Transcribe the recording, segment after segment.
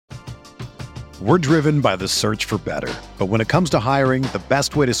We're driven by the search for better. But when it comes to hiring, the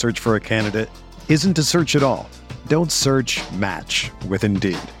best way to search for a candidate isn't to search at all. Don't search, match with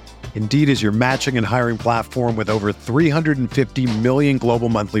Indeed. Indeed is your matching and hiring platform with over 350 million global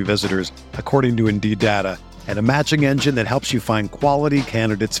monthly visitors, according to Indeed data, and a matching engine that helps you find quality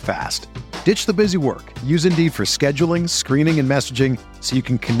candidates fast. Ditch the busy work. Use Indeed for scheduling, screening, and messaging so you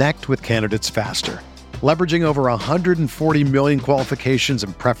can connect with candidates faster. Leveraging over 140 million qualifications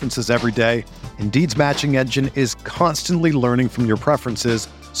and preferences every day, Indeed's matching engine is constantly learning from your preferences,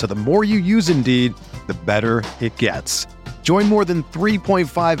 so the more you use Indeed, the better it gets. Join more than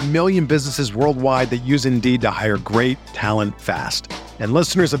 3.5 million businesses worldwide that use Indeed to hire great talent fast. And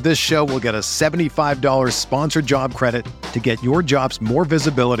listeners of this show will get a $75 sponsored job credit to get your jobs more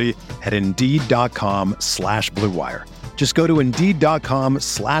visibility at Indeed.com/Blue Wire. Just go to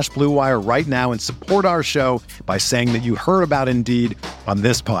Indeed.com/Blue Wire right now and support our show by saying that you heard about Indeed on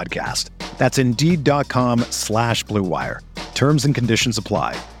this podcast. That's Indeed.com/Blue Wire. Terms and conditions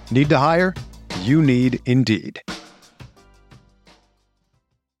apply. Need to hire? You need Indeed.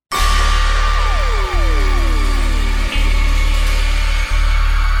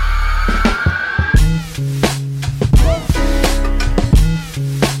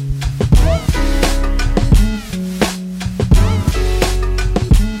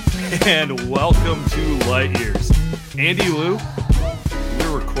 And welcome to Light Years. Andy Lou,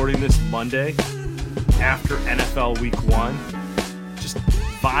 we're recording this Monday after NFL Week 1. Just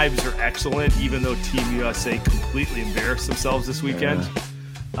vibes are excellent, even though Team USA completely embarrassed themselves this weekend.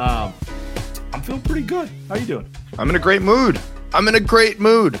 I'm feeling pretty good. How you doing? I'm in a great mood.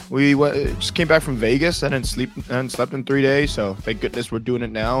 We just came back from Vegas. I didn't slept in 3 days, so thank goodness we're doing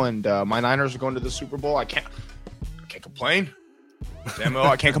it now. And my Niners are going to the Super Bowl. I can't complain. Samuel,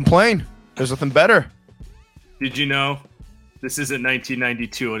 I can't complain. There's nothing better. Did you know this isn't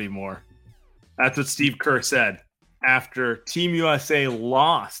 1992 anymore? That's what Steve Kerr said after Team USA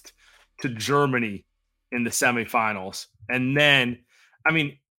lost to Germany in the semifinals. And then, I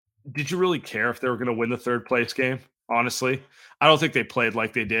mean, did you really care if they were going to win the third place game? Honestly, I don't think they played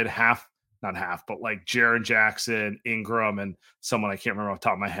like they did but like Jaren Jackson, Ingram, and someone I can't remember off the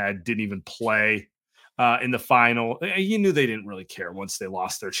top of my head didn't even play in the final. You knew they didn't really care once they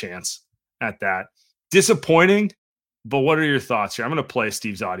lost their chance at that. Disappointing, but what are your thoughts here? I'm going to play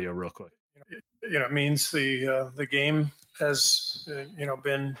Steve's audio real quick. It means the game has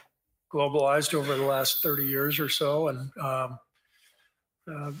been globalized over the last 30 years or so, and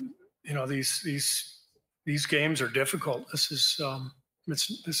these games are difficult. This is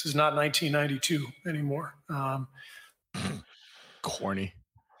not 1992 anymore. Corny.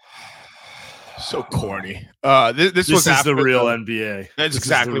 So corny. This was the real NBA. That's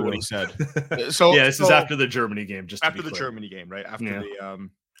exactly what he said. This is after the Germany game. Just after the Germany game, right? After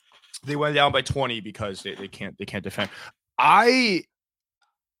they went down by 20 because they can't defend. I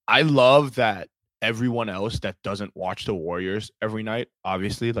love that everyone else that doesn't watch the Warriors every night,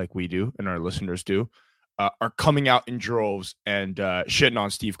 obviously, like we do and our listeners do, are coming out in droves and shitting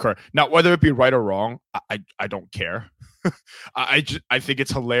on Steve Kerr. Now, whether it be right or wrong, I don't care. I think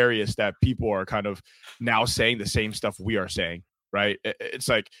it's hilarious that people are kind of now saying the same stuff we are saying, right? It's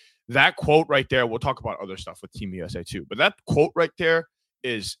like that quote right there. We'll talk about other stuff with Team USA too, but that quote right there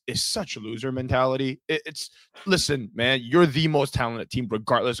is such a loser mentality. Listen, man, you're the most talented team,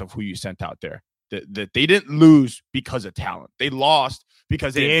 regardless of who you sent out there. That they didn't lose because of talent. They lost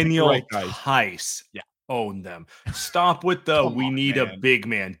because Daniel Tice owned them. Stop with the a big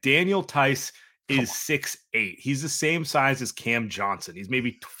man. Daniel Tice is 6'8". He's the same size as Cam Johnson. He's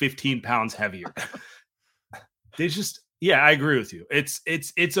maybe 15 pounds heavier. I agree with you.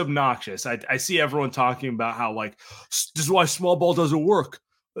 It's obnoxious. I see everyone talking about how like this is why small ball doesn't work.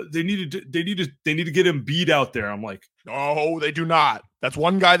 They need to get him beat out there. I'm like, no, they do not. That's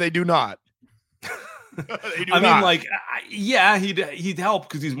one guy they do not. He'd help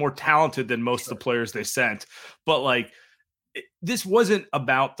because he's more talented than most of the players they sent. But like, this wasn't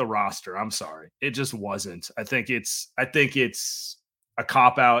about the roster. I'm sorry, it just wasn't. I think it's a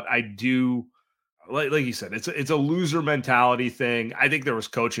cop out. I do like you said, it's a loser mentality thing. I think there was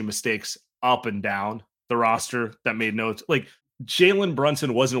coaching mistakes up and down the roster that made notes. Like Jalen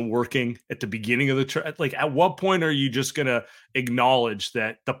Brunson wasn't working at the beginning of the like. At what point are you just gonna acknowledge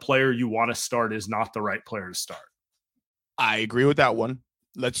that the player you want to start is not the right player to start? I agree with that one.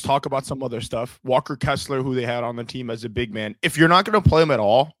 Let's talk about some other stuff. Walker Kessler, who they had on the team as a big man. If you're not going to play him at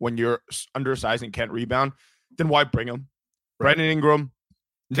all when you're undersized and can't rebound, then why bring him? Right. Brandon Ingram.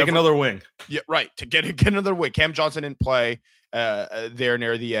 Take another wing. Yeah, right. To get another wing. Cam Johnson didn't play there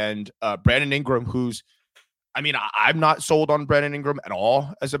near the end. Brandon Ingram, who's I mean, I'm not sold on Brandon Ingram at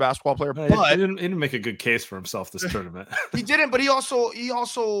all as a basketball player, but he didn't make a good case for himself this tournament. He didn't, but he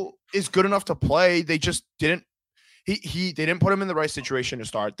also is good enough to play. They just didn't. They didn't put him in the right situation to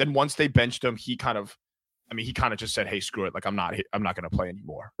start. Then once they benched him, he kind of just said, "Hey, screw it. Like I'm not going to play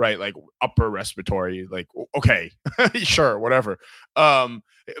anymore." Right? Like upper respiratory. Like okay, sure, whatever.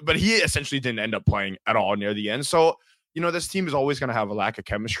 But he essentially didn't end up playing at all near the end. So this team is always going to have a lack of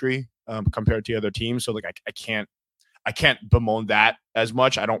chemistry compared to other teams. So like I can't bemoan that as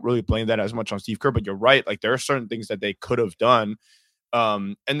much. I don't really blame that as much on Steve Kerr. But you're right. Like there are certain things that they could have done.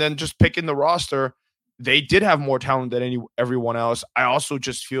 And then just picking the roster, they did have more talent than everyone else. I also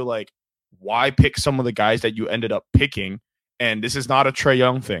just feel like, why pick some of the guys that you ended up picking? And this is not a Trae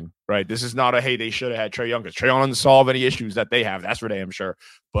Young thing, right? This is not hey, they should have had Trae Young because Trae Young doesn't solve any issues that they have. That's for damn sure.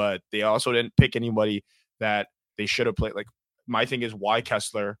 But they also didn't pick anybody that they should have played. Like my thing is, why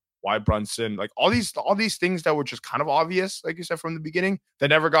Kessler? Why Brunson? Like all these things that were just kind of obvious, like you said from the beginning, that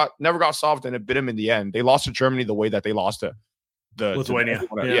never got solved, and it bit them in the end. They lost to Germany the way that they lost to Lithuania.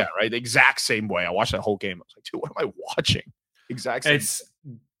 Yeah, right. The exact same way. I watched that whole game. I was like, dude, what am I watching? Exact same. It's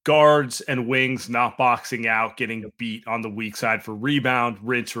guards and wings not boxing out, getting beat on the weak side for rebound,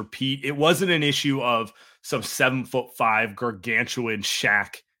 rinse, repeat. It wasn't an issue of some 7'5" gargantuan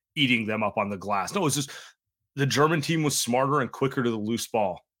Shaq eating them up on the glass. No, it was just the German team was smarter and quicker to the loose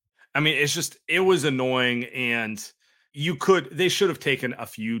ball. I mean, it was annoying, and they should have taken a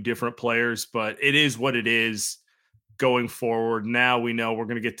few different players, but it is what it is going forward. Now we know we're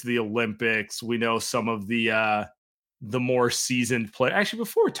going to get to the Olympics. We know some of the more seasoned players. Actually,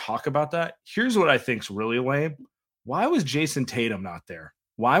 before we talk about that, here's what I think's really lame. Why was Jason Tatum not there?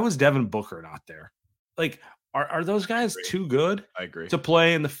 Why was Devin Booker not there? Like, are those guys too good? I agree. To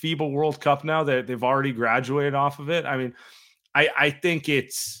play in the FIBA World Cup now that they've already graduated off of it? I mean, I think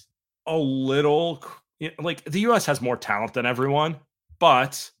it's a little like the U.S. has more talent than everyone,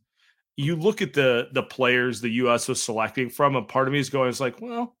 but you look at the players the U.S. was selecting from, and part of me is going, it's like,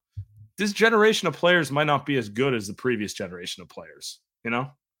 well, this generation of players might not be as good as the previous generation of players.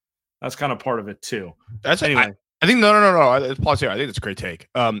 That's kind of part of it too. That's anyway. I think no. Pause here. I think that's a great take.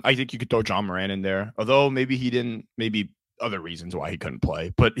 I think you could throw John Moran in there, although maybe other reasons why he couldn't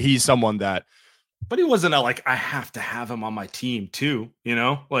play, but he's someone that. But he wasn't like, I have to have him on my team too,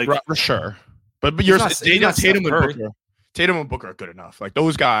 like for sure. But Tatum and Booker are good enough. Like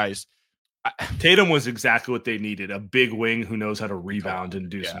those guys. Tatum was exactly what they needed. A big wing who knows how to rebound and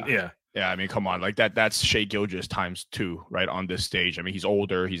do some. Yeah. Yeah. I mean, come on. Like that's Shai Gilgeous times 2, right? On this stage. I mean, he's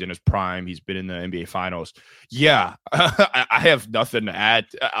older. He's in his prime. He's been in the NBA finals. Yeah. I have nothing to add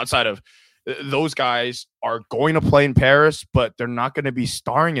outside of those guys are going to play in Paris, but they're not going to be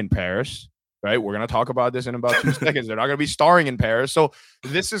starring in Paris. Right. We're going to talk about this in about 2 seconds. They're not going to be starring in Paris. So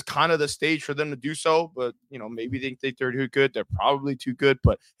this is kind of the stage for them to do so. But, maybe they think they're too good. They're probably too good.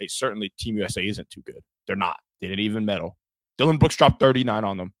 But hey, certainly Team USA isn't too good. They're not. They didn't even medal. Dylan Brooks dropped 39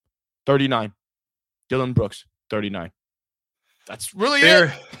 on them. 39. Dylan Brooks, 39. That's really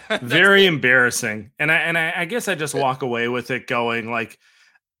very embarrassing. And I guess I just walk away with it going like,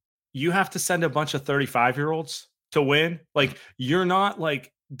 you have to send a bunch of 35-year-olds to win. Like, you're not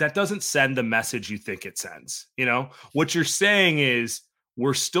like, that doesn't send the message you think it sends. What you're saying is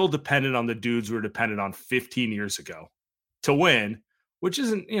we're still dependent on the dudes we were dependent on 15 years ago to win, which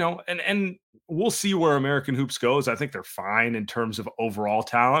isn't, and we'll see where American hoops goes. I think they're fine in terms of overall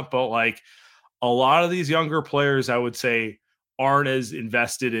talent, but like a lot of these younger players, I would say, aren't as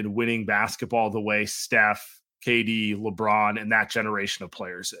invested in winning basketball the way Steph, KD, LeBron, and that generation of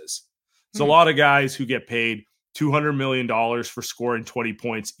players is. There's a lot of guys who get paid $200 million for scoring 20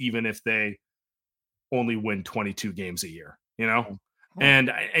 points, even if they only win 22 games a year,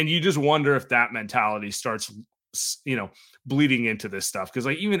 and you just wonder if that mentality starts, bleeding into this stuff. Cause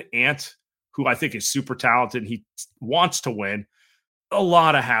like even Ant, who I think is super talented, he wants to win, a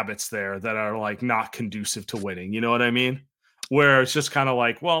lot of habits there that are like not conducive to winning. You know what I mean? Where it's just kind of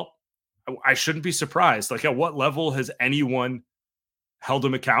like, well, I shouldn't be surprised. Like at what level has anyone held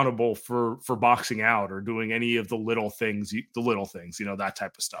him accountable for boxing out or doing any of the little things, that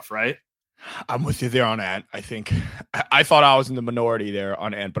type of stuff, right? I'm with you there on Ant. I think I thought I was in the minority there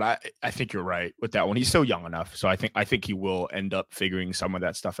on Ant, but I think you're right with that one. He's still young enough, so I think he will end up figuring some of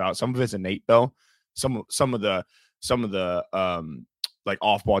that stuff out. Some of it's innate though. Some of the like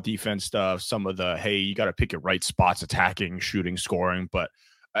off ball defense stuff. Some of the hey, you got to pick your right spots, attacking, shooting, scoring. But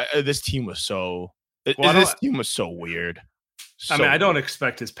this team was so weird. I mean, I don't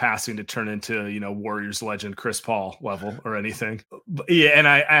expect his passing to turn into, Warriors legend Chris Paul level or anything. But yeah, and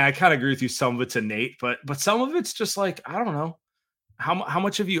I kind of agree with you. Some of it's innate, but some of it's just like, I don't know. how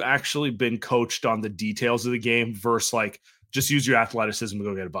much have you actually been coached on the details of the game versus like just use your athleticism to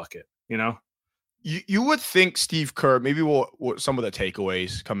go get a bucket? You know, you would think Steve Kerr. Maybe some of the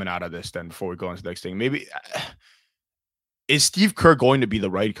takeaways coming out of this. Then before we go on to the next thing, maybe is Steve Kerr going to be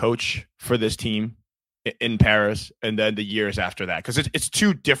the right coach for this team in Paris, and then the years after that? Because it's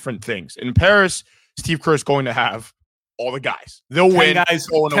two different things. In Paris, Steve Kerr is going to have all the guys. They'll win. 10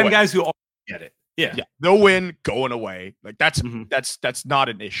 guys who all get it. Yeah. They'll win going away. Like that's not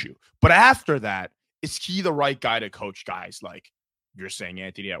an issue. But after that, is he the right guy to coach guys like you're saying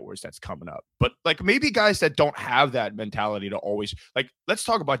Anthony Edwards that's coming up? But like maybe guys that don't have that mentality to always like, let's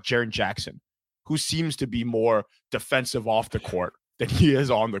talk about Jaren Jackson, who seems to be more defensive off the court than he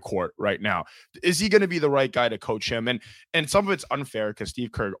is on the court right now. Is he going to be the right guy to coach him? And some of it's unfair because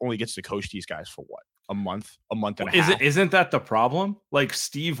Steve Kerr only gets to coach these guys for what? A month and a half. Isn't that the problem? Like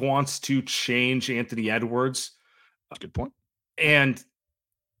Steve wants to change Anthony Edwards. That's a good point. And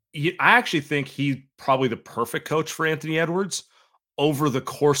I actually think he's probably the perfect coach for Anthony Edwards over the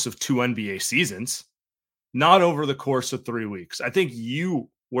course of 2 NBA seasons, not over the course of 3 weeks. I think you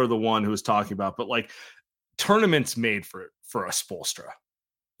were the one who was talking about, but like tournaments made for a Spoelstra.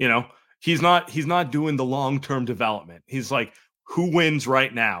 You know, he's not doing the long-term development. He's like, who wins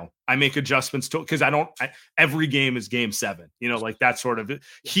right now? I make adjustments to because every game is game 7, you know, like that sort of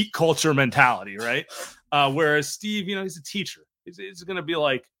heat culture mentality, right? Whereas Steve, you know, he's a teacher. It's going to be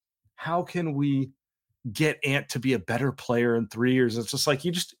like, how can we get Ant to be a better player in 3 years? It's just like,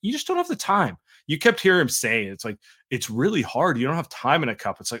 you just don't have the time. You kept hearing him say, it's like, it's really hard. You don't have time in a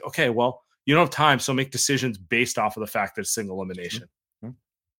cup. It's like, okay, well, you don't have time. So make decisions based off of the fact that it's single elimination. Mm-hmm.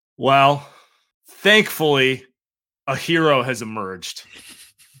 Well, thankfully, a hero has emerged.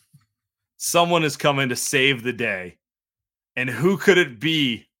 Someone is coming to save the day. And who could it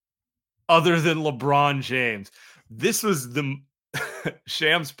be other than LeBron James? This was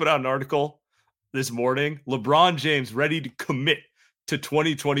Shams put out an article this morning. LeBron James ready to commit to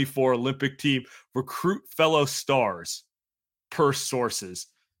 2024 Olympic team, recruit fellow stars, per sources.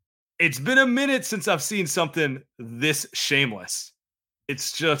 It's been a minute since I've seen something this shameless.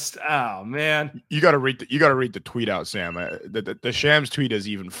 It's just, oh man! You got to read the tweet out, Sam. The Shams tweet is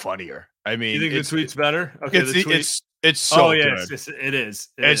even funnier. I mean, you think the tweet's better? Okay, it's so good. It is.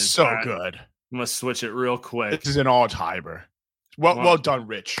 It's so good. I'm gonna switch it real quick. This is an all-timer. Well done,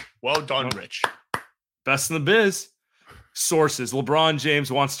 Rich. Well done, Rich. Best in the biz. Sources: LeBron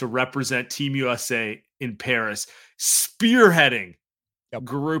James wants to represent Team USA in Paris, spearheading a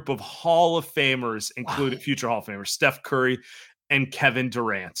group of Hall of Famers, including future Hall of Famers, Steph Curry and Kevin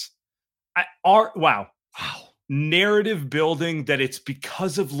Durant. Wow. Narrative building that it's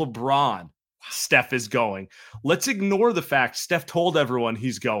because of LeBron Steph is going. Let's ignore the fact Steph told everyone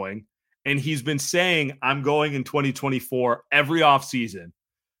he's going, and he's been saying, I'm going in 2024 every offseason.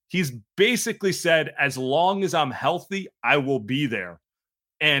 He's basically said, as long as I'm healthy, I will be there.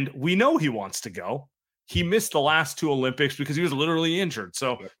 And we know he wants to go. He missed the last 2 Olympics because he was literally injured.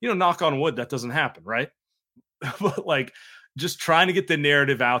 So, you know, knock on wood, that doesn't happen, right? But like, just trying to get the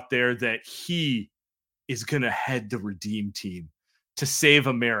narrative out there that he is going to head the Redeem team to save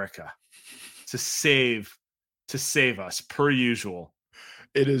America, to save us per usual.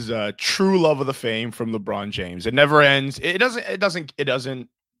 It is a true love of the fame from LeBron James. It never ends. It doesn't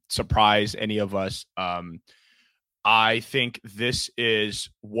surprise any of us. I think this is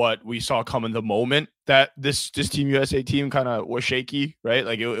what we saw coming the moment that this Team USA team kind of was shaky, right?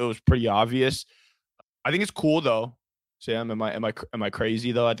 Like it was pretty obvious. I think it's cool though. Sam, am I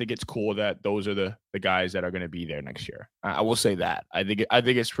crazy though? I think it's cool that those are the guys that are going to be there next year. I will say that. I think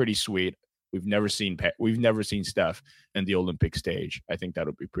it's pretty sweet. We've never seen Steph in the Olympic stage. I think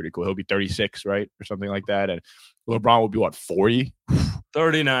that'll be pretty cool. He'll be 36, right, or something like that, and LeBron will be what, 40,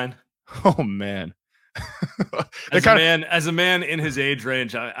 39. Oh man. As a man in his age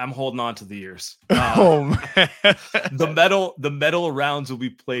range, I'm holding on to the years. Oh man. The medal rounds will be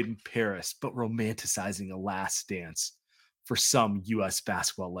played in Paris, but romanticizing a last dance for some U.S.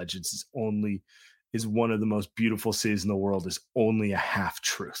 basketball legends is one of the most beautiful cities in the world is only a half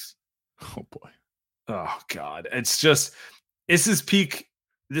truth. Oh boy. Oh God. It's just, this is peak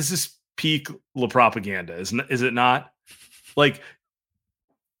La Propaganda, is it not? Like,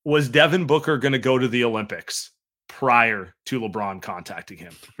 was Devin Booker going to go to the Olympics prior to LeBron contacting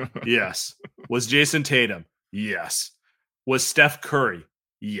him? Yes. Was Jason Tatum? Yes. Was Steph Curry?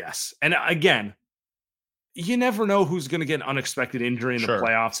 Yes. And again, you never know who's going to get an unexpected injury in the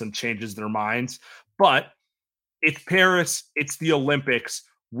playoffs and changes their minds. But it's Paris. It's the Olympics.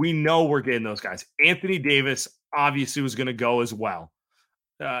 We know we're getting those guys. Anthony Davis obviously was going to go as well.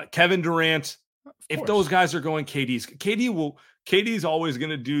 Kevin Durant, if those guys are going, KD will KD's always going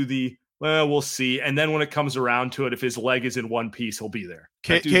to do well, we'll see. And then when it comes around to it, if his leg is in one piece, he'll be there.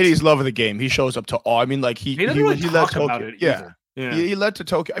 KD's love of the game. He shows up to all. I mean, like he doesn't really talk about it either. Yeah. He led to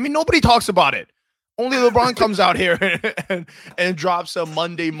Tokyo. I mean, nobody talks about it. Only LeBron comes out here and drops a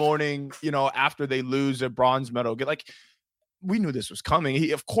Monday morning, after they lose a bronze medal. We knew this was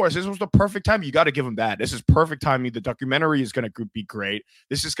coming. Of course, this was the perfect time. You got to give him that. This is perfect timing. The documentary is going to be great.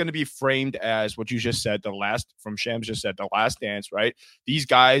 This is going to be framed as what you just said, from Shams just said, the last dance, right? These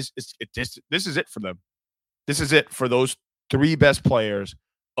guys, this is it for them. This is it for those three best players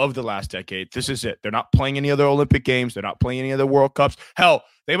of the last decade. This is it. They're not playing any other Olympic games. They're not playing any other World Cups. Hell,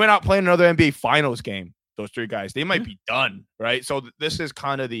 they might not play another NBA Finals game. Those three guys, they might be done, right? So this is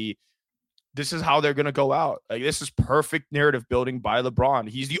kind of this is how they're going to go out. Like, this is perfect narrative building by LeBron.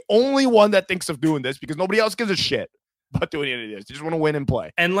 He's the only one that thinks of doing this because nobody else gives a shit about doing any of this. They just want to win and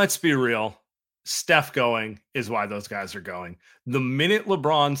play. And let's be real. Steph going is why those guys are going. The minute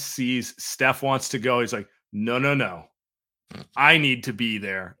LeBron sees Steph wants to go, he's like, no. I need to be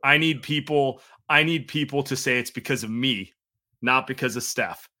there. I need people to say it's because of me, not because of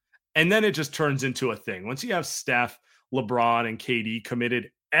Steph. And then it just turns into a thing. Once you have Steph, LeBron, and KD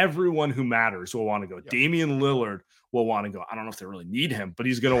committed, everyone who matters will want to go. Yep. Damian Lillard will want to go. I don't know if they really need him, but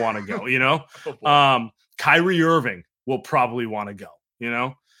he's going to want to go, Kyrie Irving will probably want to go,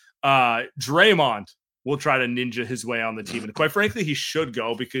 Draymond will try to ninja his way on the team. And quite frankly, he should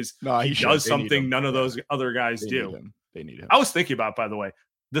go because he does something none of those other guys do. They need him. I was thinking about, by the way,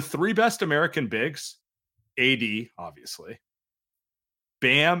 the three best American bigs, AD, obviously,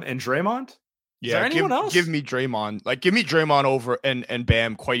 Bam, and Draymond. Is there anyone else? Give me Draymond. Give me Draymond over and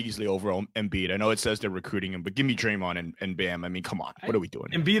Bam quite easily over Embiid. I know it says they're recruiting him, but give me Draymond and Bam. I mean, come on. What are we doing?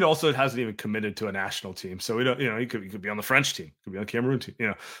 Embiid also hasn't even committed to a national team. So we don't, he could be on the French team, could be on the Cameroon team,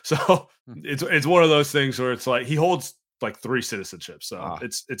 So it's one of those things where it's like he holds like 3 citizenships. So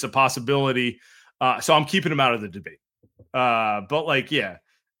it's a possibility. So I'm keeping him out of the debate. But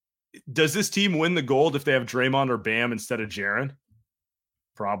does this team win the gold if they have Draymond or Bam instead of Jaren?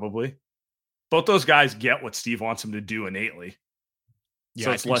 Probably. Both those guys get what Steve wants them to do innately. Yeah,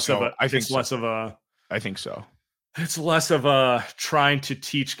 so it's less of a. I think less of a. I think so. It's less of a trying to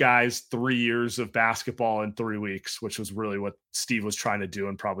teach guys 3 years of basketball in 3 weeks, which was really what Steve was trying to do,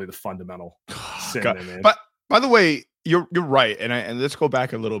 and probably the fundamental sin they made. But by the way, you're right, and let's go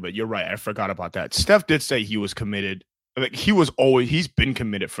back a little bit. You're right. I forgot about that. Steph did say he was committed. He's been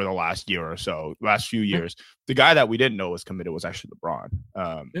committed for the last year or so, last few years. The guy that we didn't know was committed was actually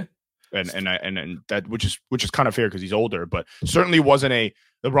LeBron. And that which is kind of fair because he's older, but certainly wasn't a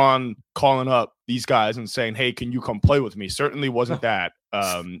LeBron calling up these guys and saying, "Hey, can you come play with me?" Certainly wasn't that.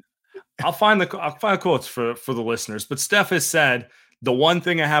 I'll find the quotes for the listeners, but Steph has said the one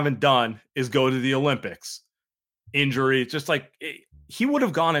thing I haven't done is go to the Olympics. Injury, just like he would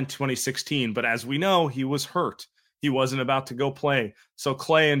have gone in 2016, but as we know, he was hurt. He wasn't about to go play. So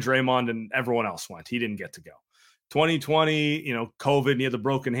Clay and Draymond and everyone else went. He didn't get to go. 2020, COVID, and he had the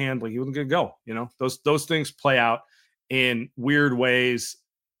broken hand. He wasn't going to go. Those things play out in weird ways.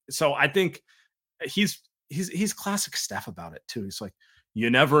 So I think he's classic Steph about it too. He's like, you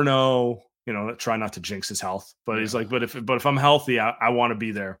never know. Try not to jinx his health, but he's like, but if I'm healthy, I want to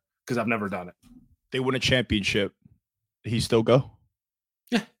be there because I've never done it. They win a championship. He still go?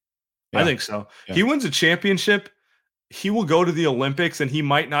 Yeah. I think so. Yeah. He wins a championship. He will go to the Olympics and he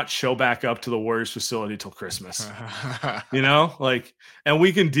might not show back up to the Warriors facility till Christmas, and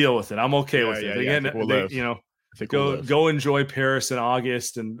we can deal with it. I'm okay with it. Again, go enjoy Paris in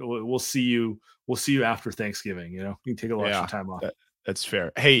August and we'll see you after Thanksgiving. You can take a lot of time off. That's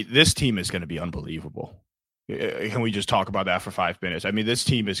fair. Hey, this team is going to be unbelievable. Can we just talk about that for 5 minutes? I mean, this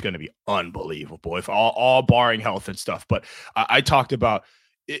team is going to be unbelievable if all barring health and stuff. But I talked about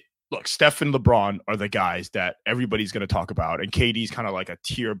it. Look, Steph and LeBron are the guys that everybody's going to talk about. And KD's kind of like a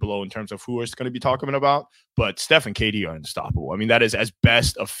tier below in terms of who we're going to be talking about. But Steph and KD are unstoppable. I mean, that is as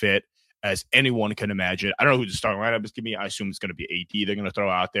best a fit as anyone can imagine. I don't know who the starting lineup is going to be. I assume it's going to be AD they're going to throw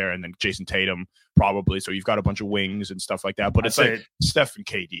out there, and then Jason Tatum probably. So you've got a bunch of wings and stuff like that. But it's like Steph and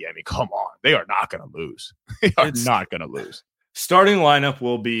KD. I mean, come on. They are not going to lose. They are not going to lose. Starting lineup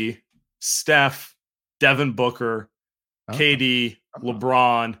will be Steph, Devin Booker, KD,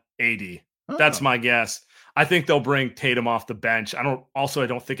 LeBron, AD. That's my guess. I think they'll bring Tatum off the bench. I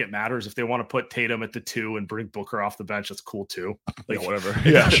don't think it matters if they want to put Tatum at the 2 and bring Booker off the bench. That's cool too. Whatever.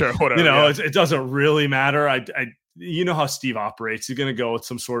 Yeah, sure. Whatever. It doesn't really matter. How Steve operates. He's going to go with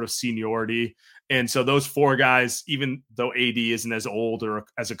some sort of seniority. And so those 4 guys, even though AD isn't as old or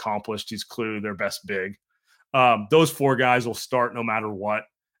as accomplished, he's clearly their best big. Those 4 guys will start no matter what.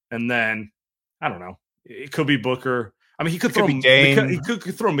 And then, I don't know, it could be Booker. I mean, he could throw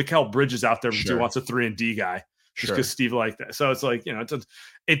Mikal Bridges out there because he wants a 3-and-D guy. Just because Steve liked that. So it's like,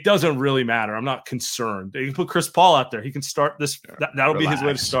 it doesn't really matter. I'm not concerned. You can put Chris Paul out there. He can start this. That'll be his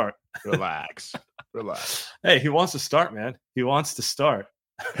way to start. Relax. Hey, he wants to start, man. He wants to start.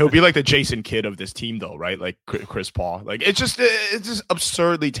 He'll be like the Jason Kidd of this team, though, right? Like Chris Paul. Like it's just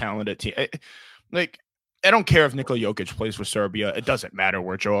absurdly talented team. I don't care if Nikola Jokic plays for Serbia. It doesn't matter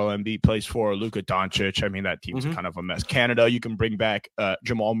where Joel Embiid plays for, Luka Doncic. I mean, that team's kind of a mess. Canada, you can bring back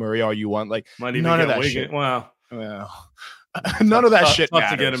Jamal Murray all you want. Like none of that shit. Wow. None of that shit tough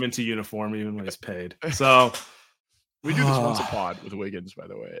matters. To get him into uniform even when he's paid. So we do this once a pod with Wiggins, by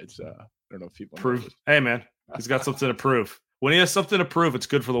the way. It's I don't know if people prove. Hey man, he's got something to prove. When he has something to prove, it's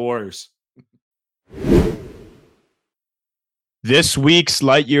good for the Warriors. This week's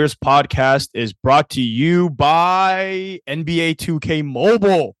Light Years podcast is brought to you by NBA 2K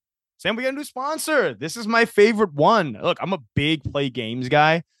Mobile. Sam, we got a new sponsor. This is my favorite one. Look, I'm a big play games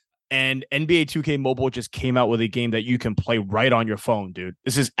guy. And NBA 2K Mobile just came out with a game that you can play right on your phone, dude.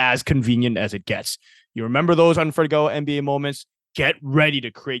 This is as convenient as it gets. You remember those unforgettable NBA moments? Get ready to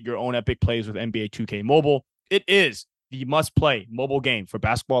create your own epic plays with NBA 2K Mobile. It is the must-play mobile game for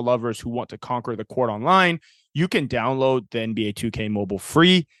basketball lovers who want to conquer the court online. You can download the NBA 2K Mobile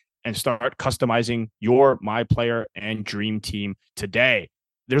free and start customizing your My Player and Dream Team today.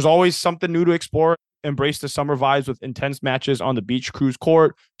 There's always something new to explore. Embrace the summer vibes with intense matches on the beach cruise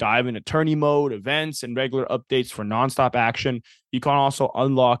court, dive into tourney mode, events, and regular updates for nonstop action. You can also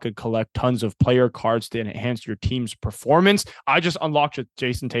unlock and collect tons of player cards to enhance your team's performance. I just unlocked a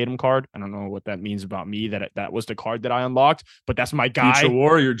Jason Tatum card. I don't know what that means about me, that was the card that I unlocked, but that's my guy. Future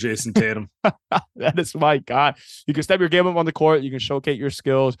Warrior Jason Tatum. That is my guy. You can step your game up on the court. You can showcase your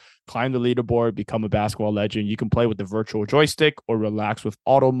skills, climb the leaderboard, become a basketball legend. You can play with the virtual joystick or relax with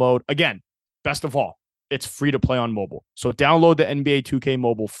auto mode. Again, best of all, it's free to play on mobile. So download the NBA 2K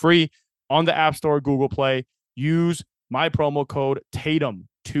Mobile free on the App Store, Google Play. Use my promo code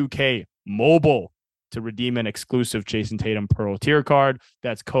Tatum2K Mobile to redeem an exclusive Jason Tatum Pearl tier card.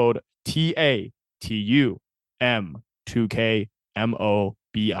 That's code TATUM2K MOBILE.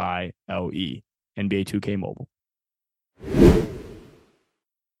 NBA 2K Mobile.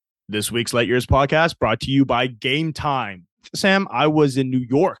 This week's Light Years podcast brought to you by Game Time. Sam, I was in New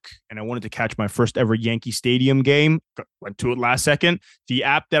York and I wanted to catch my first ever Yankee Stadium game. Went to it last second. The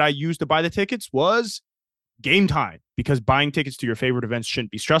app that I used to buy the tickets was Game Time, because buying tickets to your favorite events shouldn't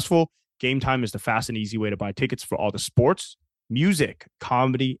be stressful. Game Time is the fast and easy way to buy tickets for all the sports, music,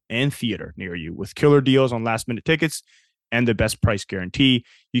 comedy, and theater near you. With killer deals on last-minute tickets and the best price guarantee,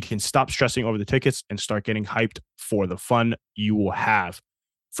 you can stop stressing over the tickets and start getting hyped for the fun you will have.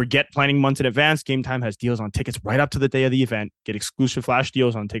 Forget planning months in advance. Game Time has deals on tickets right up to the day of the event. Get exclusive flash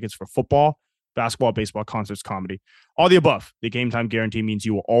deals on tickets for football, basketball, baseball, concerts, comedy. All the above. The Game Time guarantee means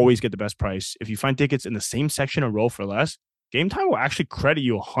you will always get the best price. If you find tickets in the same section or row for less, Game Time will actually credit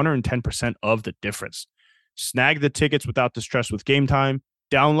you 110% of the difference. Snag the tickets without the stress with Game Time.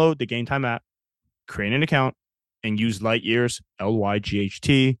 Download the Game Time app, create an account, and use Light Years,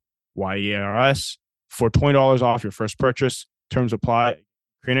 LYGHTYERS, for $20 off your first purchase. Terms apply.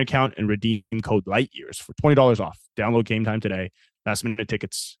 Create an account and redeem code Light Years for $20 off. Download Game Time today. Last minute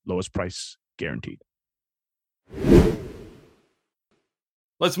tickets, lowest price guaranteed.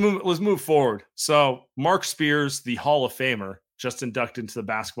 Let's move forward. So Mark Spears, the Hall of Famer, just inducted into the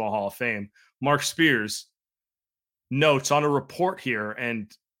Basketball Hall of Fame. Mark Spears notes on a report here,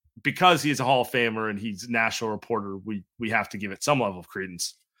 and because he's a Hall of Famer and he's a national reporter, we have to give it some level of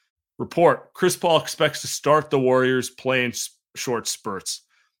credence. Report: Chris Paul expects to start the Warriors playing short spurts.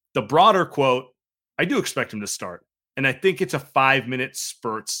 The broader quote: I do expect him to start, and I think it's a 5-minute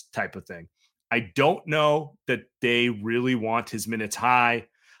spurts type of thing. I don't know that they really want his minutes high.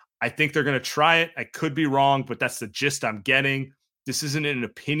 I think they're going to try it. I could be wrong, but that's the gist I'm getting. This isn't an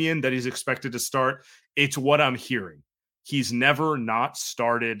opinion that he's expected to start. It's what I'm hearing. He's never not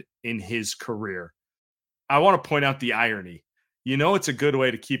started in his career. I want to point out the irony. You know, it's a good way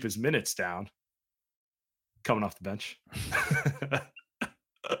to keep his minutes down. Coming off the bench.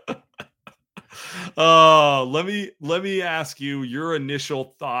 Let me ask you your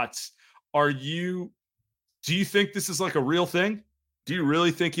initial thoughts. Do you think this is like a real thing? Do you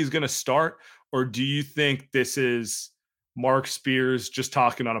really think he's going to start? Or do you think this is Mark Spears just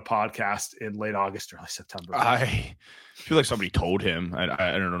talking on a podcast in late August, early September? I feel like somebody told him.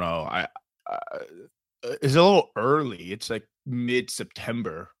 I don't know. It's a little early. It's like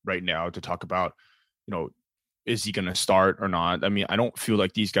mid-September right now to talk about, is he going to start or not? I mean, I don't feel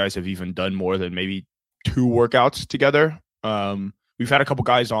like these guys have even done more than maybe 2 workouts together. we've had a couple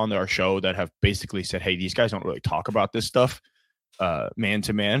guys on our show that have basically said, hey, these guys don't really talk about this stuff man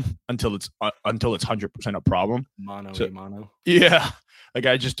to man until it's 100% a problem. Mono. Yeah. Like,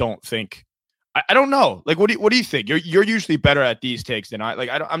 I just don't think, I don't know. Like, what do you think? You're usually better at these takes than I.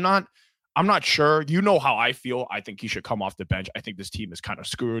 Like, I'm not sure. You know how I feel. I think he should come off the bench. I think this team is kind of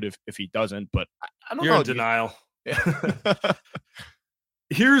screwed if he doesn't, but I don't know. You're in denial.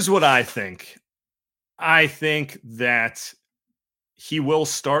 Here's what I think. I think that he will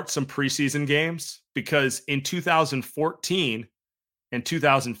start some preseason games because in 2014 and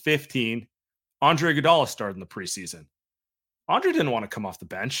 2015, Andre Iguodala started in the preseason. Andre didn't want to come off the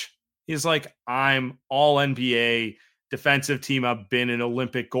bench. He's like, I'm all NBA defensive team. I've been an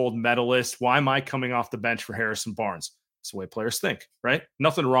Olympic gold medalist. Why am I coming off the bench for Harrison Barnes? That's the way players think, right?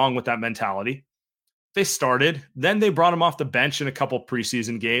 Nothing wrong with that mentality. They started. Then they brought him off the bench in a couple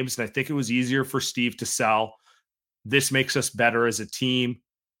preseason games. And I think it was easier for Steve to sell. This makes us better as a team.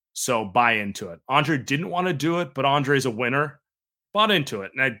 So buy into it. Andre didn't want to do it, but Andre's a winner. Bought into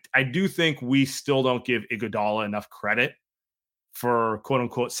it. And I do think we still don't give Iguodala enough credit for quote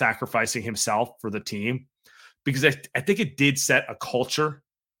unquote sacrificing himself for the team, because I think it did set a culture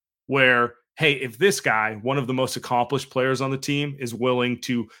where, hey, if this guy, one of the most accomplished players on the team, is willing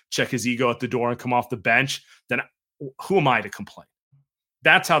to check his ego at the door and come off the bench, then who am I to complain?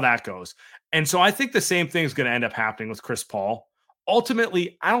 That's how that goes. And so I think the same thing is going to end up happening with Chris Paul.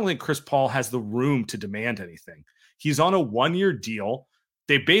 Ultimately, I don't think Chris Paul has the room to demand anything. He's on a 1-year deal.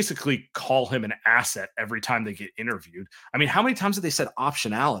 They basically call him an asset every time they get interviewed. I mean, how many times have they said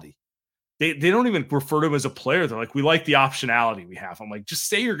optionality? They don't even refer to him as a player. They're like, we like the optionality we have. I'm like, just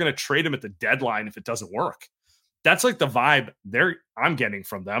say you're going to trade him at the deadline if it doesn't work. That's like the vibe I'm getting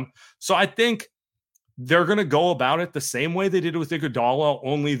from them. So I think they're going to go about it the same way they did it with Iguodala,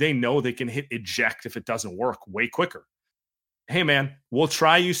 only they know they can hit eject if it doesn't work way quicker. Hey, man, we'll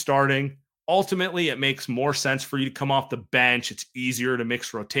try you starting. Ultimately, it makes more sense for you to come off the bench. It's easier to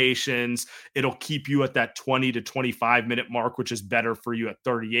mix rotations. It'll keep you at that 20 to 25 minute mark, which is better for you at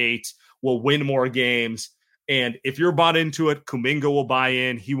 38. We'll win more games. And if you're bought into it, Kuminga will buy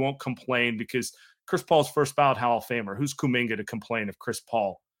in. He won't complain because Chris Paul's first ballot Hall of Famer. Who's Kuminga to complain if Chris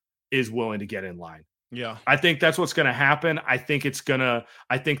Paul is willing to get in line? Yeah. I think that's what's going to happen. I think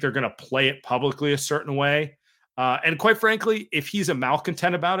they're going to play it publicly a certain way. And quite frankly, if he's a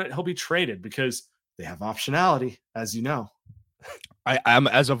malcontent about it, he'll be traded because they have optionality, as you know. I'm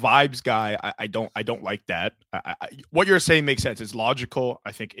as a vibes guy. I don't like that. What you're saying makes sense. It's logical.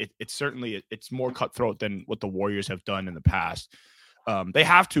 I think it's certainly it's more cutthroat than what the Warriors have done in the past. They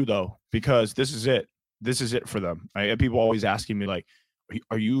have to though, because this is it. This is it for them. People always asking me like,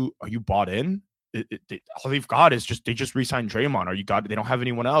 "Are you bought in?" All they've got is they just re-signed Draymond. They don't have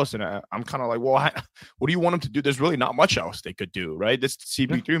anyone else, and I'm kind of like, well, what do you want them to do? There's really not much else they could do, right? This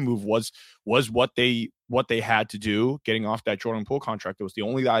CP3 move was what they had to do. Getting off that Jordan Poole contract, it was the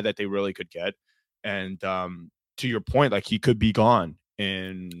only guy that they really could get. And to your point, like he could be gone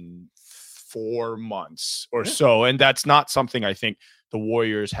in 4 months or so, and that's not something I think the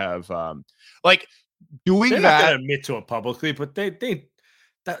Warriors have like doing They're that. not gonna admit to it publicly, but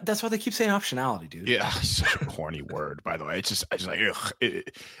that's why they keep saying optionality, dude. Yeah, such a corny word, by the way. I just like ugh.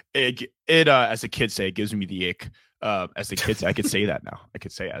 It as the kids say, it gives me the ick. As the kids, I could say that now. I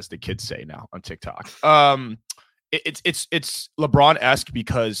could say as the kids say now on TikTok. It's LeBron-esque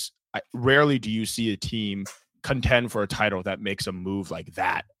because rarely do you see a team contend for a title that makes a move like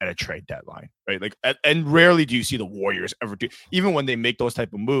that at a trade deadline, right? Like, and rarely do you see the Warriors ever do. Even when they make those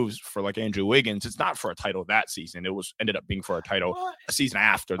type of moves for like Andrew Wiggins, it's not for a title that season. It ended up being for a title a season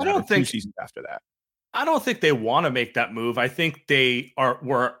after that, or 2 seasons after that. I don't think they want to make that move. I think they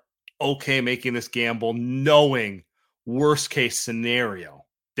were okay making this gamble, knowing worst case scenario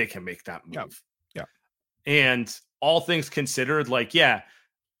they can make that move. Yeah. And all things considered, like, yeah.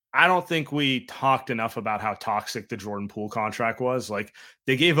 I don't think we talked enough about how toxic the Jordan Poole contract was. Like,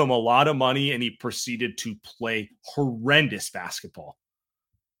 they gave him a lot of money and he proceeded to play horrendous basketball.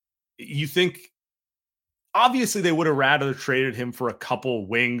 You think, obviously, they would have rather traded him for a couple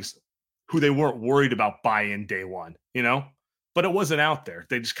wings who they weren't worried about buy-in day one, you know? But it wasn't out there.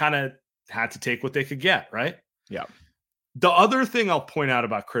 They just kind of had to take what they could get, right? Yeah. The other thing I'll point out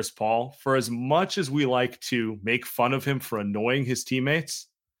about Chris Paul, for as much as we like to make fun of him for annoying his teammates,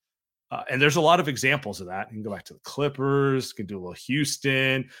 and there's a lot of examples of that. You can go back to the Clippers, you can do a little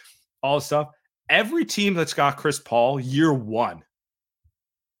Houston, all this stuff. Every team that's got Chris Paul, year one,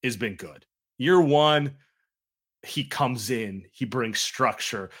 has been good. Year one, he comes in, he brings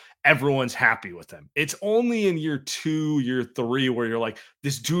structure. Everyone's happy with him. It's only in year 2, year 3 where you're like,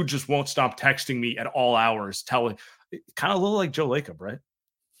 this dude just won't stop texting me at all hours, telling, kind of a little like Joe Lacob, right?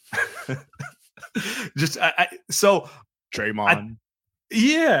 Draymond.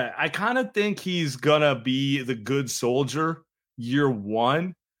 I kind of think he's gonna be the good soldier year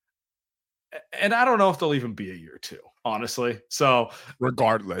one, and I don't know if they'll even be a year two, honestly. So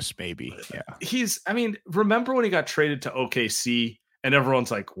regardless, maybe, yeah. Remember when he got traded to OKC, and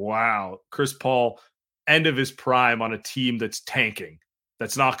everyone's like, "Wow, Chris Paul, end of his prime on a team that's tanking,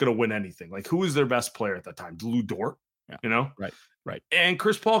 that's not going to win anything." Like, who was their best player at that time? Lou Dort, Right. And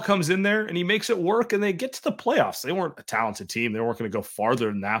Chris Paul comes in there and he makes it work, and they get to the playoffs. They weren't a talented team. They weren't going to go farther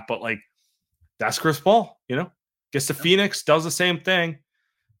than that, but like, that's Chris Paul, gets to Phoenix, does the same thing.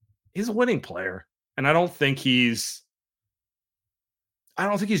 He's a winning player. And I don't think he's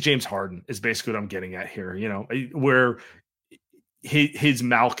James Harden is basically what I'm getting at here, where his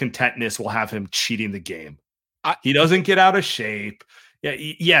malcontentness will have him cheating the game. He doesn't get out of shape. Yeah,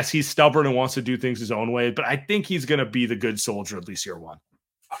 yes, he's stubborn and wants to do things his own way, but I think he's going to be the good soldier at least year one.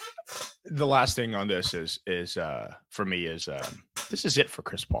 The last thing on this is for me is this is it for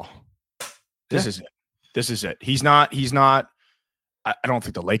Chris Paul. This is it. He's not. I don't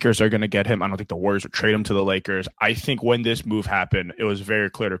think the Lakers are going to get him. I don't think the Warriors would trade him to the Lakers. I think when this move happened, it was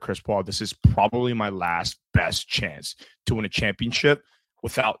very clear to Chris Paul, this is probably my last best chance to win a championship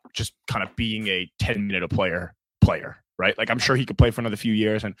without just kind of being a 10-minute player, right? Like, I'm sure he could play for another few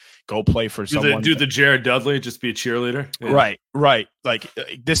years and go play for someone. Do the Jared Dudley, just be a cheerleader. Yeah. Right. Like,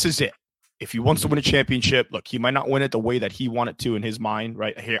 this is it. If he wants to win a championship, look, he might not win it the way that he wanted to in his mind,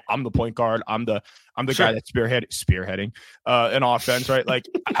 right? Here, I'm the point guard. I'm the guy that's spearheading an offense, right? Like,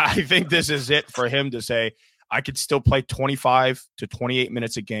 I think this is it for him to say, I could still play 25 to 28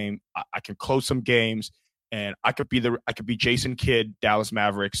 minutes a game. I can close some games, and I could be Jason Kidd, Dallas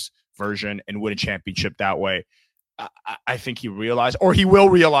Mavericks version, and win a championship that way. I think he realized, or he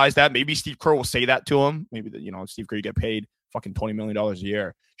will realize that. Maybe Steve Kerr will say that to him. Maybe Steve Kerr, you get paid fucking $20 million a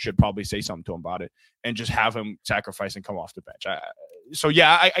year, should probably say something to him about it and just have him sacrifice and come off the bench.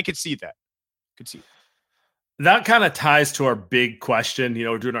 I could see that. That kind of ties to our big question.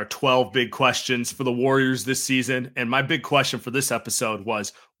 We're doing our 12 big questions for the Warriors this season. And my big question for this episode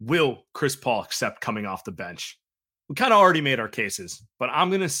was, will Chris Paul accept coming off the bench? We kind of already made our cases, but I'm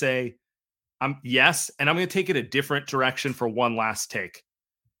going to say yes. And I'm going to take it a different direction for one last take.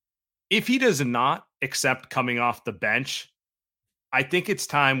 If he does not accept coming off the bench, I think it's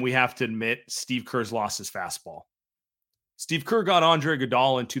time we have to admit Steve Kerr's lost his fastball. Steve Kerr got Andre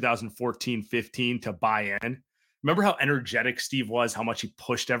Iguodala in 2014-15 to buy in. Remember how energetic Steve was, how much he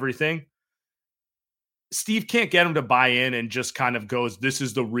pushed everything? Steve can't get him to buy in and just kind of goes, this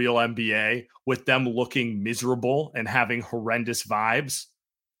is the real NBA, with them looking miserable and having horrendous vibes.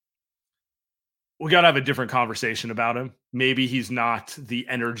 We got to have a different conversation about him. Maybe he's not the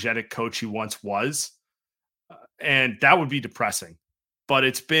energetic coach he once was. And that would be depressing. But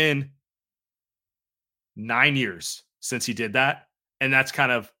it's been 9 years since he did that. And that's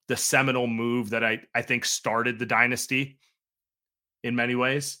kind of the seminal move that I think started the dynasty in many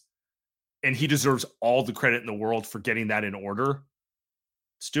ways. And he deserves all the credit in the world for getting that in order.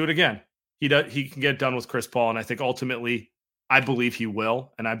 Let's do it again. He can get done with Chris Paul. And I think ultimately, I believe he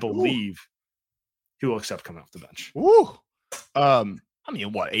will. And I believe he will accept coming off the bench. Ooh.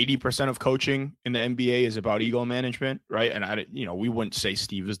 80% of coaching in the NBA is about ego management, right? And we wouldn't say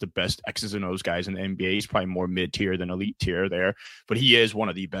Steve is the best X's and O's guys in the NBA. He's probably more mid-tier than elite tier there, but he is one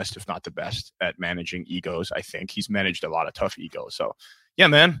of the best, if not the best, at managing egos. I think he's managed a lot of tough egos. So yeah,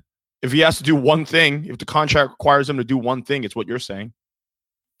 man, if he has to do one thing, if the contract requires him to do one thing, it's what you're saying.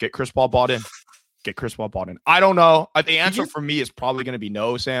 Get Chris Paul bought in. I don't know. The answer for me is probably going to be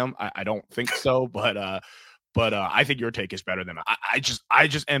no, Sam. I don't think so, but I think your take is better than mine. I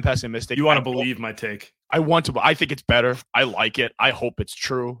just am pessimistic. You want to believe my take? I think it's better. I like it. I hope it's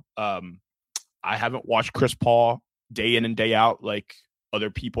true. I haven't watched Chris Paul day in and day out like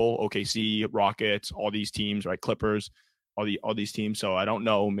other people, OKC, Rockets, all these teams, right? Clippers, all these teams. So I don't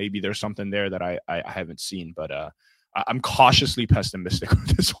know. Maybe there's something there that I haven't seen, but I'm cautiously pessimistic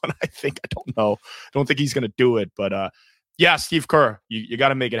with this one. I don't know. I don't think he's going to do it, but yeah, Steve Kerr, you got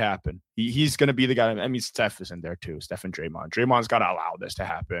to make it happen. He's going to be the guy. I mean, Steph is in there too. Steph and Draymond. Draymond's got to allow this to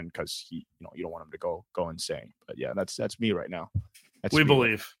happen because you don't want him to go insane. But yeah, that's me right now. We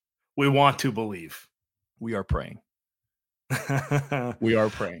believe. We want to believe. We are praying. We are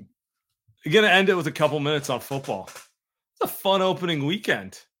praying. You're going to end it with a couple minutes on football. It's a fun opening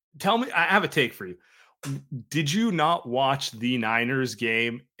weekend. Tell me, I have a take for you. Did you not watch the Niners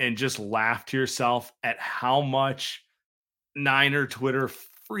game and just laugh to yourself at how much Niner Twitter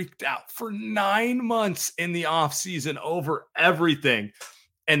freaked out for 9 months in the offseason over everything?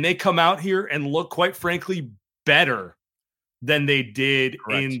 And they come out here and look, quite frankly, better than they did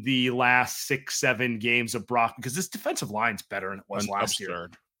Correct. in the last 6-7 games of Brock, because this defensive line's better than it was last year.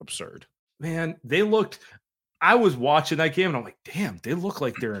 Absurd. Man, I was watching that game and I'm like, damn, they look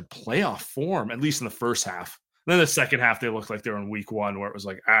like they're in playoff form, at least in the first half. And then the second half, they looked like they were in week 1, where it was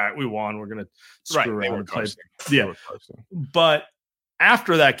like, all right, we won. We're going to screw around and play. Yeah. But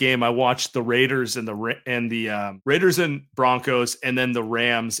after that game, I watched the Raiders and the Raiders and Broncos, and then the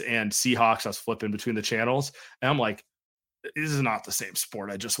Rams and Seahawks. I was flipping between the channels, and I'm like, this is not the same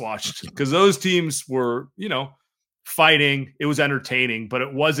sport I just watched, because those teams were, fighting. It was entertaining, but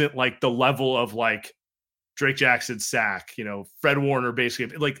it wasn't like the level of like Drake Jackson's sack, Fred Warner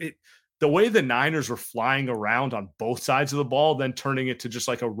basically, like the way the Niners were flying around on both sides of the ball, then turning it to just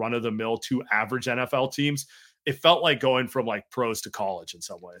like a run of the mill 2 average NFL teams. It felt like going from like pros to college in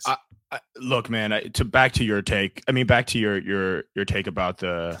some ways. Look, man, back to your take. I mean, back to your take about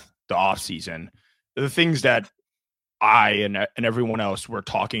the off season, the things that I and everyone else were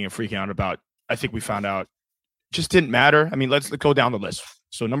talking and freaking out about, I think we found out just didn't matter. I mean, let's go down the list.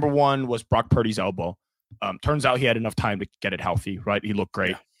 So number 1 was Brock Purdy's elbow. Turns out he had enough time to get it healthy, right? He looked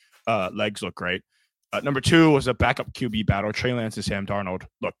great. Yeah. Legs look great. Number 2 was a backup QB battle, Trey Lance and Sam Darnold.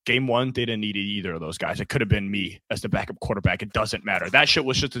 Look, game 1, they didn't need either of those guys. It could have been me as the backup quarterback. It doesn't matter. That shit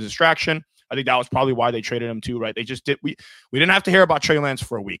was just a distraction. I think that was probably why they traded him too, right? They just did. We didn't have to hear about Trey Lance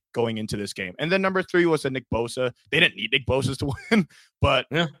for a week going into this game. And then number 3 was Nick Bosa. They didn't need Nick Bosa to win, but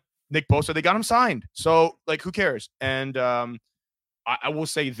Nick Bosa, they got him signed. So, like, who cares? And I will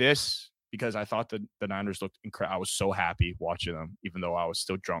say this, because I thought the Niners looked incredible. I was so happy watching them, even though I was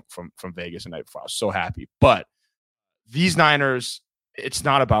still drunk from Vegas the night before. I was so happy. But these Niners, it's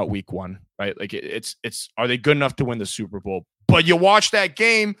not about week 1, right? Like it's are they good enough to win the Super Bowl? But you watch that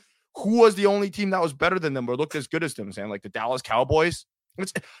game, who was the only team that was better than them or looked as good as them, Sam? Like the Dallas Cowboys.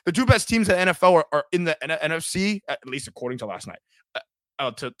 The 2 best teams in the NFL are in the NFC, at least according to last night,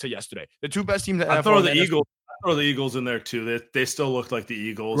 to yesterday. The 2 best teams in the NFL. Throw the Eagles in there too. They still look like the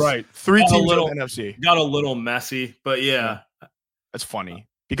Eagles. Right. 3 teams in the NFC. Got a little messy, but yeah. That's funny.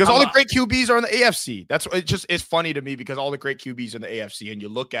 Because all the great QBs are in the AFC. It's funny to me, because all the great QBs in the AFC, and you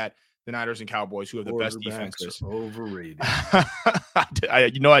look at the Niners and Cowboys, who have the best defenses. Overrated. I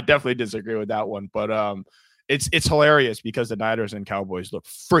definitely disagree with that one, but it's hilarious because the Niners and Cowboys look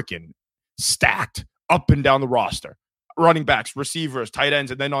freaking stacked up and down the roster. Running backs, receivers, tight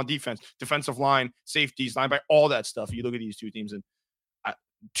ends, and then on defense, defensive line, safeties, linebacker, all that stuff. You look at these 2 teams, and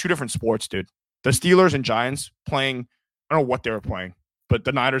 2 different sports, dude. The Steelers and Giants playing, I don't know what they were playing, but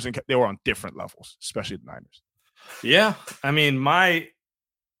the Niners, they were on different levels, especially the Niners. Yeah. I mean, my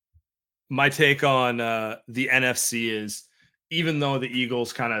take on the NFC is, even though the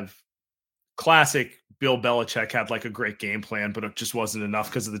Eagles kind of classic Bill Belichick had like a great game plan, but it just wasn't enough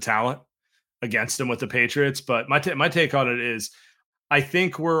because of the talent against him with the Patriots. But my take on it is, I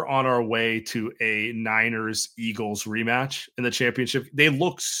think we're on our way to a Niners-Eagles rematch in the championship. They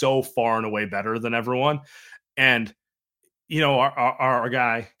look so far and away better than everyone. And, our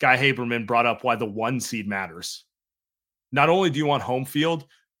guy Haberman brought up why the 1 seed matters. Not only do you want home field,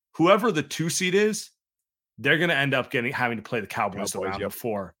 whoever the 2 seed is, they're going to end up having to play the Cowboys the round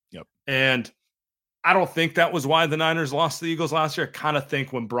before. Yep. And I don't think that was why the Niners lost to the Eagles last year. I kind of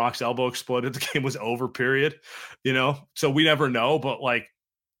think when Brock's elbow exploded, the game was over, period. So we never know, but like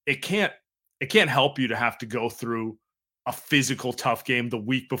it can't help you to have to go through a physical tough game the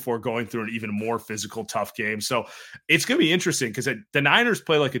week before going through an even more physical tough game. So it's going to be interesting, because the Niners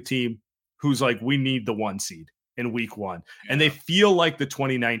play like a team who's like, we need the 1 seed in week 1. Yeah. And they feel like the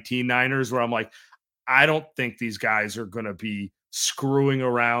 2019 Niners, where I'm like, I don't think these guys are going to be screwing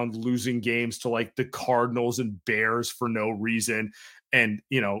around, losing games to like the Cardinals and Bears for no reason, and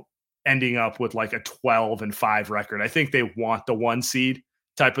ending up with like a 12-5 record. I think they want the 1 seed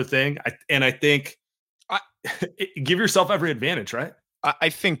type of thing. I think give yourself every advantage, right? I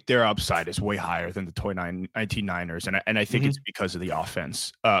think their upside is way higher than the 2019 Niners, and I think it's because of the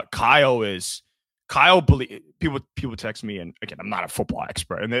offense. People text me, and again, I'm not a football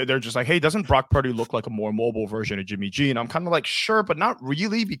expert, and they're just like, hey, doesn't Brock Purdy look like a more mobile version of Jimmy G? And I'm kind of like, sure, but not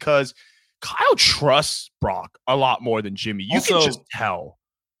really, because Kyle trusts Brock a lot more than Jimmy. You can just tell.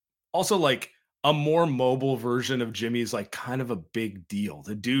 Also, like, a more mobile version of Jimmy is like kind of a big deal.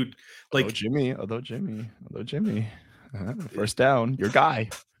 The dude, like, although Jimmy, first down, your guy,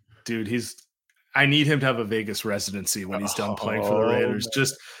 dude. I need him to have a Vegas residency when he's done playing for the Raiders.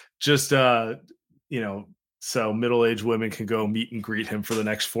 Man. So middle-aged women can go meet and greet him for the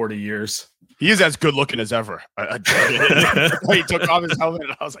next 40 years. He is as good-looking as ever. He took off his helmet,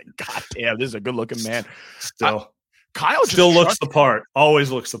 and I was like, God damn, this is a good-looking man. Still. Kyle still looks the part. Always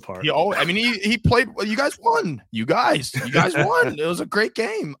looks the part. I mean, he played. Well, you guys won. You guys won. It was a great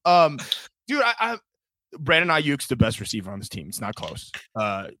game. Dude, Brandon Ayuk's the best receiver on this team. It's not close.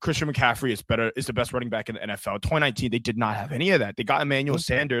 Christian McCaffrey is the best running back in the NFL. 2019, they did not have any of that. They got Emmanuel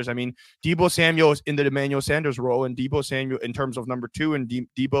Sanders. I mean, Deebo Samuel is in the Emmanuel Sanders role, and Deebo Samuel in terms of number 2, and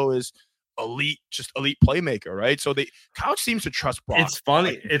Deebo is elite playmaker, right? So Kyle seems to trust Brock. It's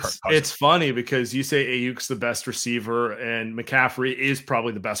funny. It's funny because you say Ayuk's the best receiver and McCaffrey is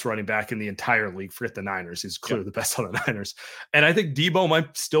probably the best running back in the entire league. Forget the Niners. He's clearly the best on the Niners. And I think Deebo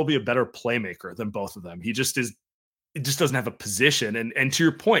might still be a better playmaker than both of them. It just doesn't have a position. And to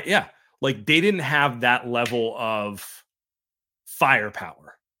your point, yeah, like they didn't have that level of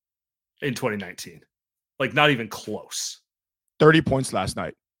firepower in 2019. Like not even close. 30 points last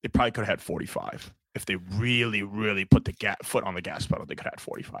night. They probably could have had 45. If they really, really put the foot on the gas pedal, they could have had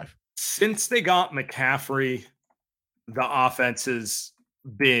 45. Since they got McCaffrey, the offense has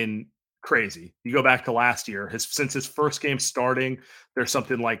been crazy. You go back to last year, since his first game starting, there's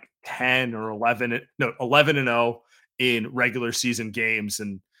something like 10 or 11-0 in regular season games,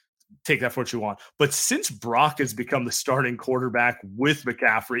 and take that for what you want. But since Brock has become the starting quarterback with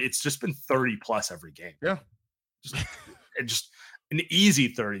McCaffrey, it's just been 30 plus every game. Yeah. Just an easy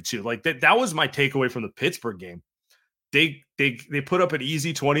 32. Like that was my takeaway from the Pittsburgh game. They put up an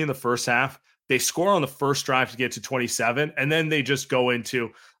easy 20 in the first half. They score on the first drive to get to 27, and then they just go into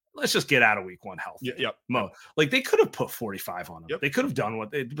let's just get out of week 1 healthy mode. Like they could have put 45 on them. Yep. They could have done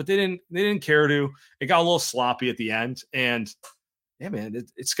but they didn't care to. It got a little sloppy at the end, and yeah, man,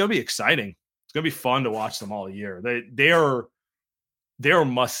 it's gonna be exciting. It's gonna be fun to watch them all year. They are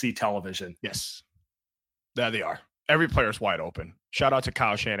must-see television. Yes, there they are. Every player's wide open. Shout out to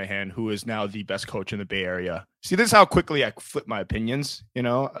Kyle Shanahan, who is now the best coach in the Bay Area. See, this is how quickly I flip my opinions. You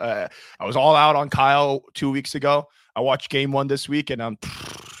know, I was all out on Kyle 2 weeks ago. I watched game 1 this week, and I'm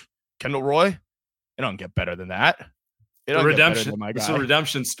Kendall Roy. It don't get better than that. It don't redemption. It's a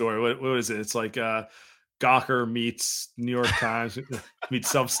redemption story. What is it? It's like Gawker meets New York Times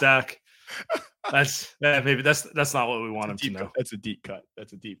meets Substack. That's not what we want him to know. That's a deep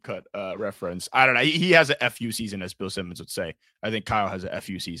cut reference. I don't know. He has a FU season, as Bill Simmons would say. I think Kyle has a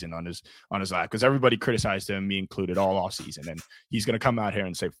FU season on his lap because everybody criticized him, me included, all off season, and he's going to come out here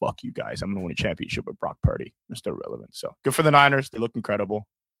and say, "Fuck you guys! I'm going to win a championship with Brock Purdy." They're still relevant. So good for the Niners. They look incredible.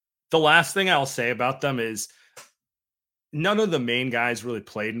 The last thing I'll say about them is none of the main guys really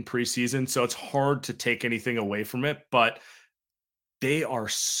played in preseason, so it's hard to take anything away from it, but they are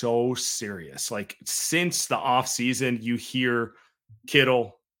so serious. Like since the offseason, you hear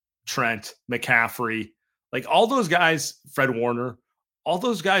Kittle, Trent, McCaffrey, like all those guys, Fred Warner, all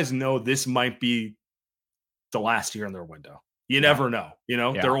those guys know this might be the last year in their window. You never know. You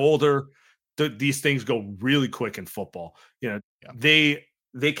know, they're older. These things go really quick in football. You know,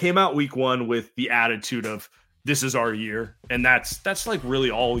 they came out week 1 with the attitude of this is our year. And that's like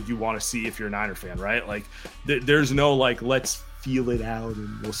really all you want to see if you're a Niner fan, right? Like there's no like, let's feel it out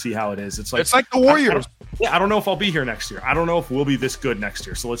and we'll see how it is. It's like the Warriors. I don't know if I'll be here next year. I don't know if we'll be this good next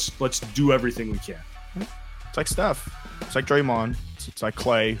year. So let's do everything we can. It's like Steph. It's like Draymond. It's like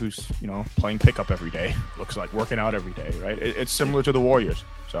Clay, who's playing pickup every day. Looks like working out every day, right? It's similar to the Warriors.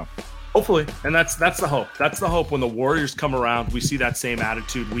 So hopefully, and that's the hope. That's the hope. When the Warriors come around, we see that same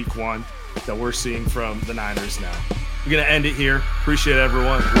attitude week 1 that we're seeing from the Niners now. We're gonna end it here. Appreciate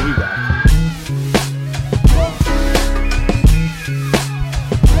everyone. We'll be back.